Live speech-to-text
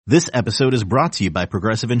This episode is brought to you by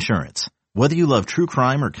Progressive Insurance. Whether you love true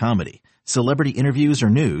crime or comedy, celebrity interviews or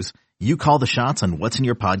news, you call the shots on what's in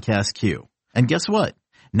your podcast queue. And guess what?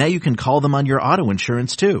 Now you can call them on your auto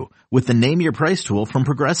insurance too with the Name Your Price tool from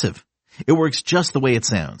Progressive. It works just the way it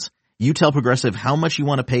sounds. You tell Progressive how much you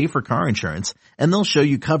want to pay for car insurance, and they'll show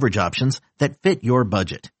you coverage options that fit your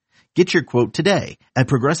budget. Get your quote today at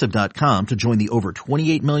Progressive.com to join the over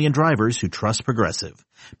 28 million drivers who trust Progressive.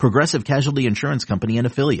 Progressive Casualty Insurance Company and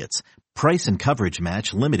Affiliates. Price and coverage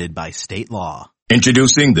match limited by state law.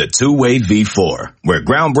 Introducing the Two-Way V4, where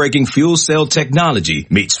groundbreaking fuel cell technology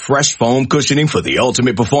meets fresh foam cushioning for the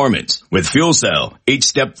ultimate performance. With fuel cell, each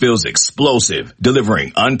step feels explosive,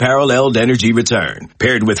 delivering unparalleled energy return.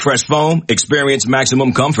 Paired with fresh foam, experience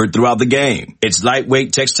maximum comfort throughout the game. Its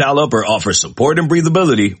lightweight textile upper offers support and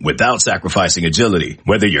breathability without sacrificing agility.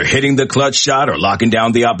 Whether you're hitting the clutch shot or locking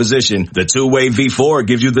down the opposition, the Two-Way V4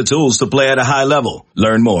 gives you the tools to play at a high level.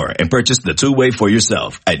 Learn more and purchase the Two-Way for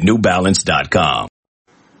yourself at NewBalance.com.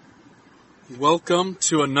 Welcome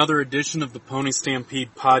to another edition of the Pony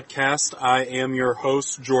Stampede podcast. I am your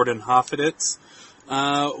host, Jordan Hoffeditz.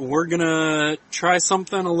 We're going to try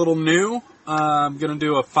something a little new. I'm going to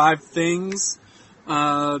do a 5 things,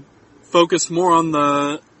 focus more on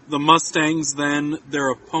the Mustangs than their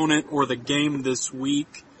opponent or the game this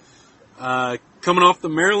week. Coming off the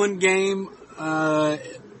Maryland game,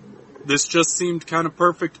 this just seemed kind of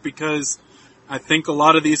perfect because I think a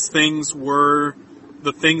lot of these things were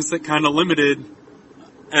the things that kind of limited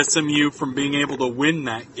SMU from being able to win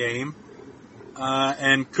that game,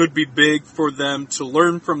 and could be big for them to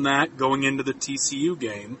learn from that going into the TCU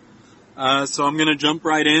game. So I'm going to jump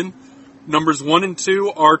right in. Numbers 1 and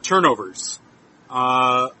 2 are turnovers.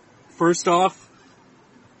 First off,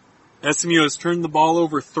 SMU has turned the ball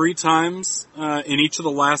over 3 times in each of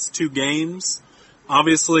the last 2 games.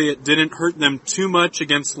 Obviously, it didn't hurt them too much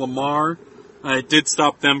against Lamar. It did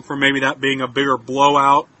stop them from maybe that being a bigger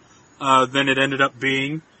blowout than it ended up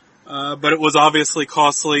being. But it was obviously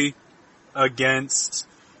costly against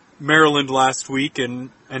Maryland last week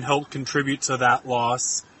and helped contribute to that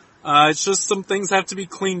loss. It's just some things have to be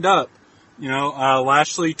cleaned up. You know,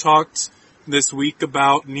 Lashley talked this week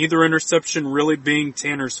about neither interception really being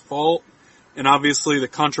Tanner's fault, and obviously the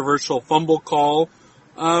controversial fumble call,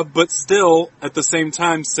 but still at the same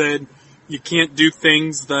time said you can't do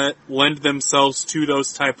things that lend themselves to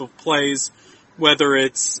those type of plays, whether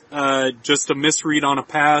it's just a misread on a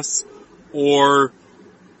pass or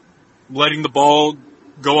letting the ball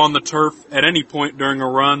go on the turf at any point during a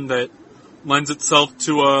run that lends itself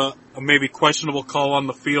to a maybe questionable call on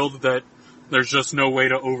the field that there's just no way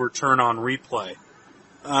to overturn on replay.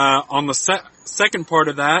 On the second part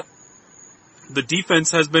of that, the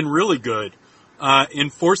defense has been really good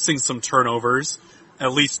in forcing some turnovers.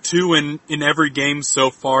 At least 2 in every game so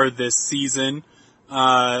far this season.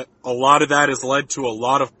 A lot of that has led to a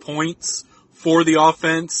lot of points for the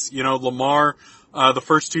offense. You know, Lamar, the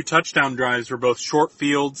first 2 touchdown drives were both short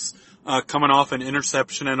fields, coming off an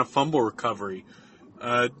interception and a fumble recovery.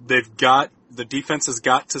 The defense has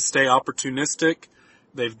got to stay opportunistic.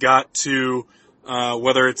 They've got to,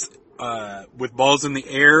 whether it's, with balls in the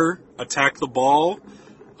air, attack the ball.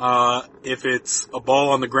 If it's a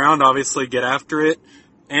ball on the ground, obviously get after it.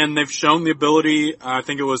 And they've shown the ability, I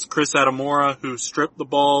think it was Chris Adamora who stripped the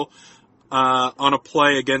ball on a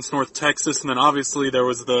play against North Texas. And then obviously there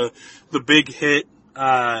was the big hit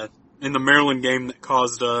in the Maryland game that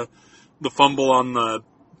caused the fumble on the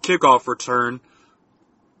kickoff return.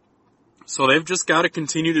 So they've just got to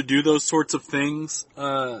continue to do those sorts of things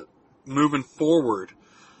moving forward.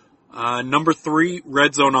 Number 3,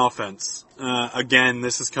 red zone offense. Again,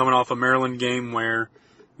 this is coming off a Maryland game where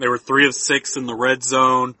they were 3 of 6 in the red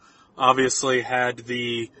zone. Obviously had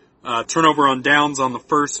the turnover on downs on the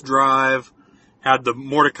first drive, had the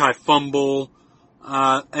Mordecai fumble,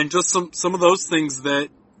 and just some of those things that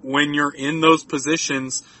when you're in those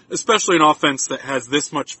positions, especially an offense that has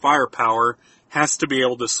this much firepower, has to be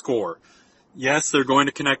able to score. Yes, they're going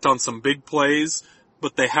to connect on some big plays,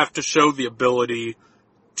 but they have to show the ability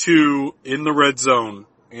to, in the red zone,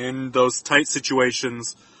 in those tight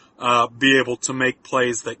situations, be able to make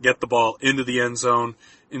plays that get the ball into the end zone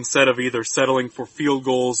instead of either settling for field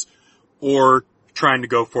goals or trying to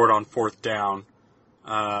go for it on 4th down.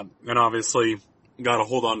 And obviously got to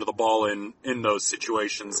hold on to the ball in those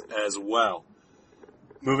situations as well.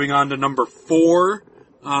 Moving on to number 4,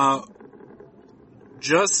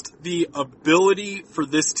 just the ability for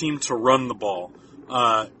this team to run the ball.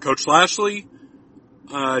 Coach Lashley,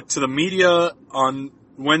 to the media on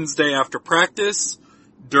Wednesday after practice,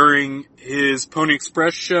 during his Pony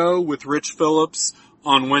Express show with Rich Phillips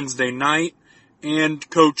on Wednesday night, and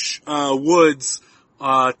Coach Woods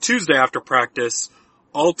Tuesday after practice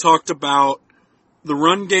all talked about the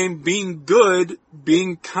run game being good,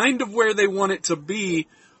 being kind of where they want it to be,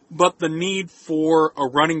 but the need for a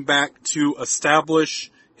running back to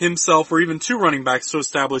establish himself, or even two running backs to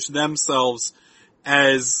establish themselves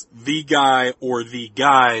as the guy or the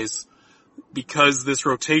guys, because this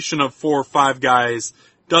rotation of 4 or 5 guys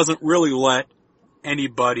doesn't really let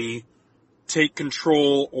anybody take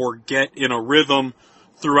control or get in a rhythm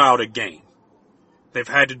throughout a game. They've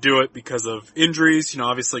had to do it because of injuries.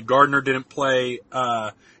 Obviously Gardner didn't play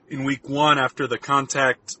in week 1 after the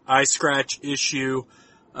contact eye scratch issue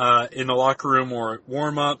in the locker room or at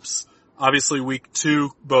warm-ups. Obviously week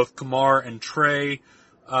 2, both Kamar and Trey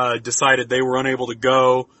decided they were unable to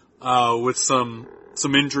go with some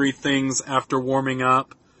injury things after warming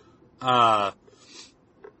up.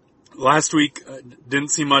 Last week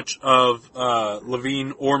didn't see much of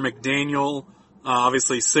Levine or McDaniel.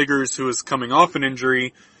 Obviously Siggers, who is coming off an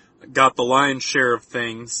injury, got the lion's share of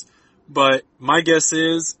things. But my guess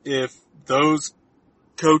is if those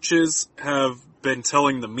coaches have been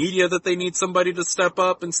telling the media that they need somebody to step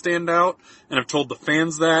up and stand out, and have told the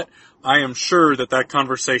fans that, I am sure that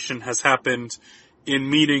conversation has happened in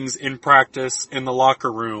meetings, in practice, in the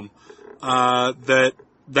locker room, that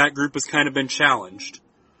group has kind of been challenged.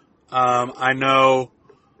 I know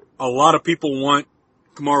a lot of people want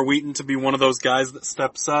Kamar Wheaton to be one of those guys that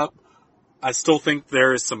steps up. I still think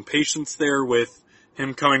there is some patience there with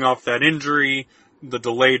him coming off that injury, the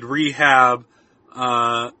delayed rehab,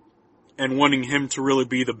 and wanting him to really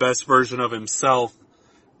be the best version of himself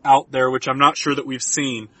out there, which I'm not sure that we've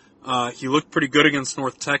seen. He looked pretty good against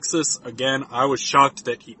North Texas. Again, I was shocked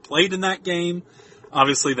that he played in that game.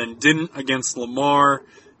 Obviously then didn't against Lamar,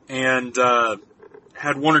 and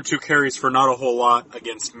had 1 or 2 carries for not a whole lot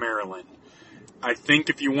against Maryland. I think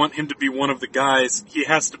if you want him to be one of the guys, he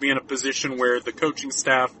has to be in a position where the coaching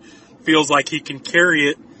staff feels like he can carry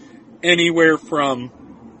it anywhere from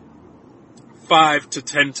 5 to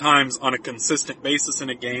 10 times on a consistent basis in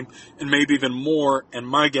a game, and maybe even more, and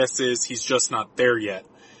my guess is he's just not there yet.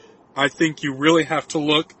 I think you really have to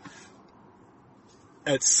look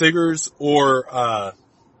at Siggers or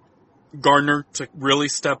Gardner to really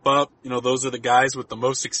step up. Those are the guys with the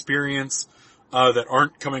most experience that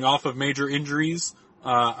aren't coming off of major injuries.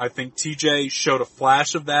 I think TJ showed a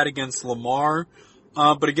flash of that against Lamar.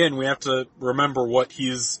 But again, we have to remember what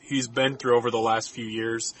he's been through over the last few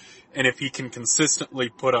years, and if he can consistently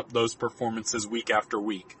put up those performances week after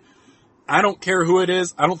week. I don't care who it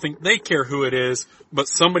is. I don't think they care who it is, but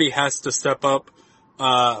somebody has to step up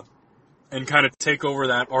and kind of take over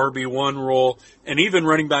that RB1 role, and even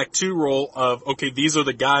running back 2 role of, okay, these are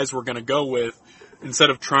the guys we're going to go with, instead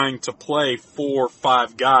of trying to play 4 or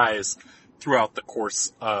 5 guys throughout the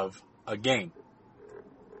course of a game.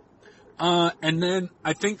 And then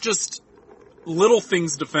I think just little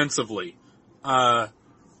things defensively.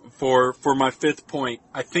 For my 5th point,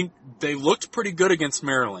 I think they looked pretty good against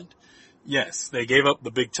Maryland. Yes, they gave up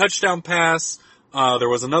the big touchdown pass. There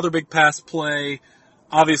was another big pass play.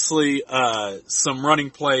 Obviously, some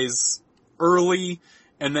running plays early,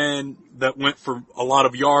 and then that went for a lot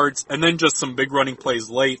of yards, and then just some big running plays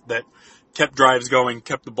late that kept drives going,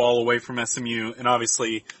 kept the ball away from SMU, and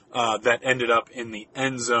obviously that ended up in the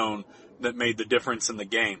end zone that made the difference in the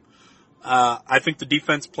game. I think the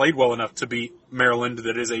defense played well enough to beat Maryland.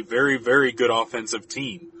 That is a very, very good offensive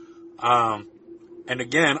team. And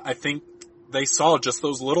again, I think they saw just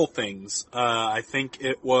those little things. I think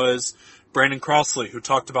it was Brandon Crossley who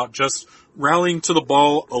talked about just rallying to the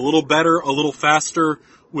ball a little better, a little faster,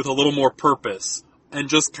 with a little more purpose, and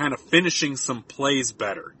just kind of finishing some plays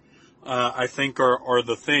better. I think are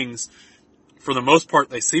the things. For the most part,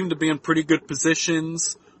 they seem to be in pretty good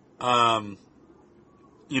positions.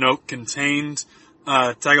 Contained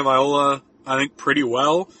Tagovailoa, I think, pretty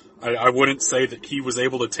well. I wouldn't say that he was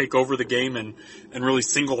able to take over the game and really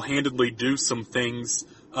single-handedly do some things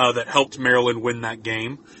that helped Maryland win that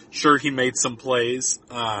game. Sure, he made some plays,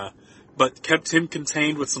 but kept him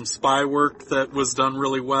contained with some spy work that was done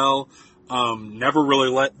really well. Never really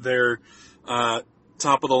let their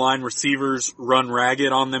top-of-the-line receivers run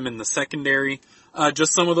ragged on them in the secondary.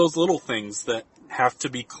 Just some of those little things that have to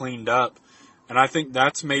be cleaned up. And I think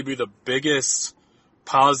that's maybe the biggest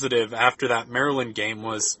positive after that Maryland game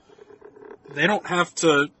was they don't have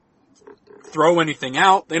to throw anything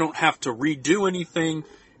out. They don't have to redo anything.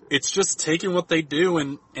 It's just taking what they do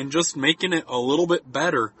and just making it a little bit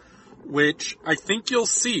better, which I think you'll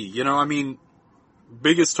see.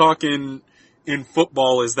 Biggest talk in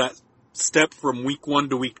football is that step from week 1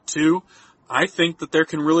 to week 2. I think that there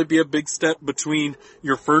can really be a big step between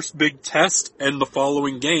your first big test and the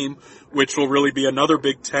following game, which will really be another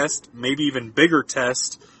big test, maybe even bigger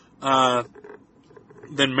test,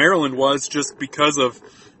 than Maryland was, just because of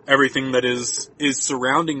everything that is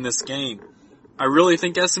surrounding this game. I really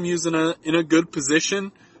think SMU's in a good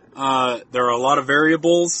position. There are a lot of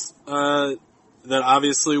variables, that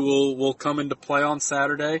obviously will come into play on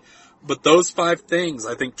Saturday. But those 5 things,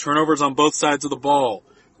 I think turnovers on both sides of the ball,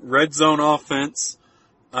 red zone offense,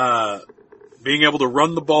 being able to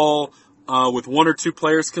run the ball, with 1 or 2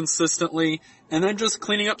 players consistently, and then just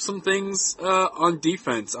cleaning up some things, on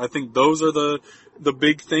defense. I think those are the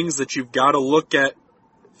big things that you've got to look at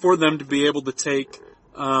for them to be able to take,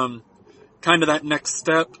 kind of that next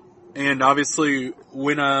step and obviously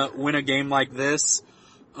win a game like this.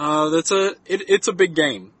 It's a big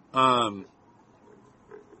game.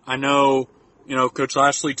 I know, Coach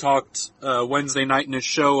Lashley talked, Wednesday night in his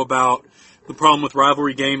show about the problem with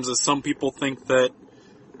rivalry games is some people think that,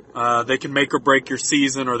 they can make or break your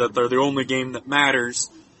season or that they're the only game that matters.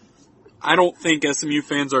 I don't think SMU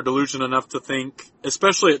fans are delusional enough to think,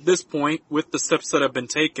 especially at this point with the steps that have been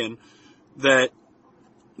taken, that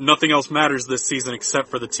nothing else matters this season except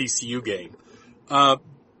for the TCU game.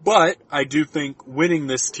 But I do think winning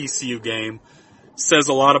this TCU game says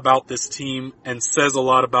a lot about this team and says a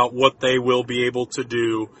lot about what they will be able to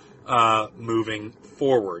do, moving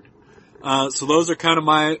forward. So those are kind of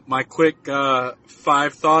my quick,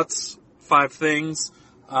 5 thoughts, 5 things.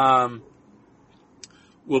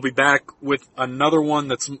 We'll be back with another one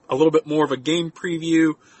that's a little bit more of a game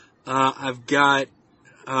preview. I've got,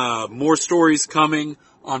 more stories coming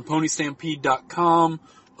on ponystampede.com.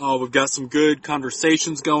 We've got some good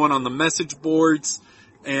conversations going on the message boards,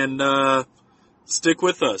 and stick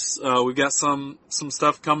with us. We've got some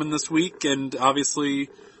stuff coming this week, and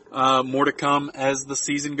obviously more to come as the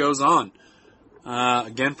season goes on.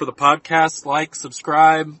 Again, for the podcast, like,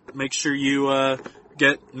 subscribe, make sure you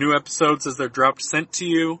get new episodes as they're dropped sent to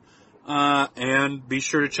you, and be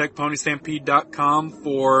sure to check ponystampede.com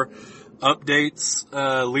for updates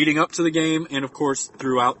leading up to the game and, of course,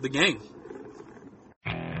 throughout the game.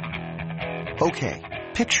 Okay,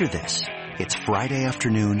 picture this. It's Friday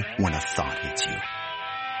afternoon when a thought hits you.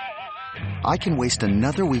 I can waste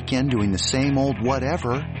another weekend doing the same old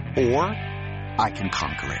whatever, or I can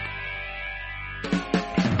conquer it.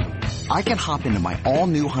 I can hop into my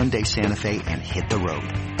all-new Hyundai Santa Fe and hit the road.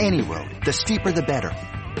 Any road. The steeper the better.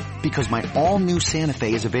 Because my all-new Santa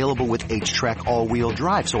Fe is available with H-Track all-wheel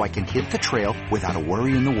drive, so I can hit the trail without a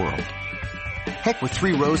worry in the world. Heck, with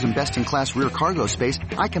 3 rows and best-in-class rear cargo space,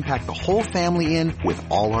 I can pack the whole family in with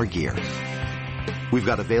all our gear. We've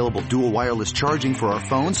got available dual wireless charging for our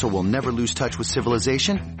phones, so we'll never lose touch with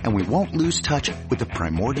civilization, and we won't lose touch with the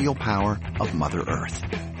primordial power of Mother Earth.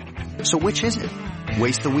 So which is it?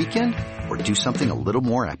 Waste the weekend or do something a little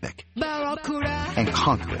more epic? And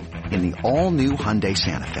conquer it in the all-new Hyundai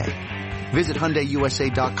Santa Fe. Visit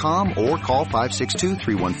HyundaiUSA.com or call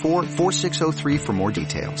 562-314-4603 for more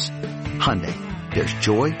details. Hyundai, there's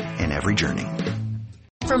joy in every journey.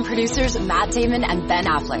 From producers Matt Damon and Ben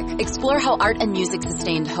Affleck, explore how art and music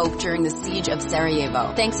sustained hope during the siege of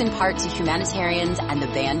Sarajevo, thanks in part to humanitarians and the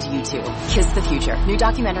band U2. Kiss the Future. New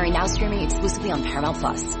documentary now streaming exclusively on Paramount+.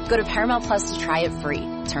 Go to Paramount+ to try it free.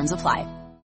 Terms apply.